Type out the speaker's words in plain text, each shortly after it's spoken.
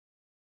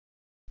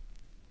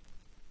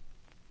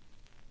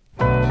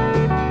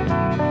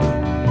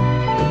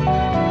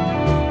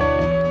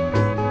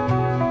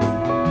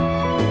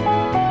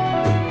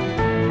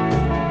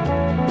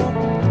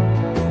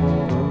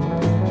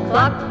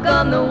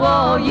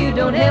wall, you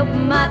don't help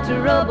my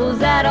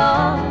troubles at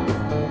all.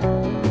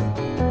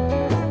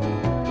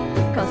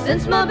 'Cause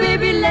since my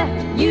baby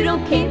left, you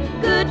don't keep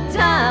good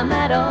time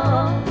at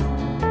all.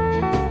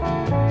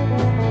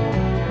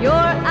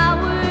 Your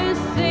hours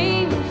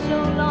seem so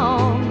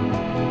long,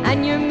 and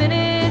your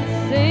minutes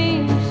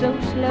seem so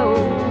slow,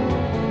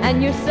 and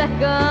your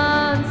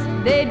seconds,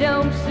 they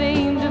don't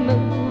seem to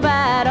move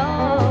at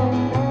all.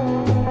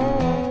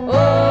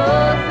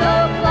 Oh, so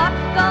clock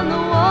on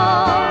the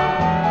wall,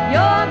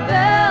 your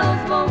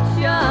bells won't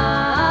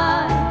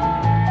shine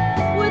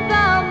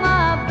without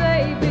my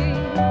baby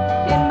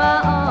in my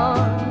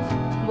arms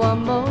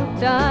one more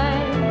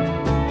time.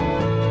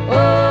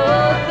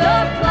 Oh, so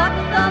clock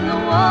on the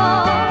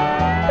wall,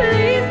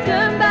 please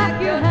turn back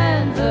your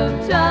hands of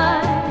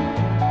time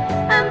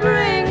and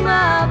bring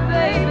my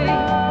baby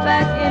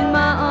back in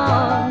my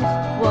arms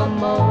one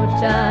more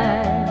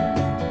time.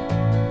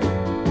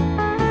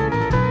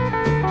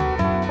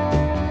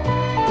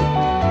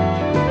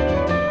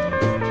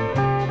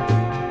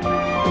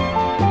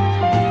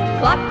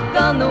 Clock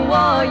on the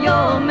wall,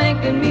 you're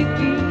making me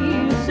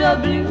feel so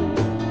blue.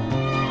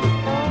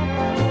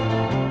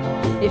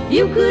 If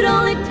you could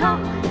only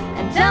talk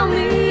and tell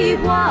me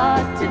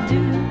what to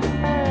do.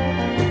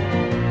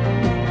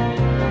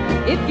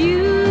 If you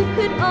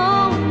could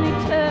only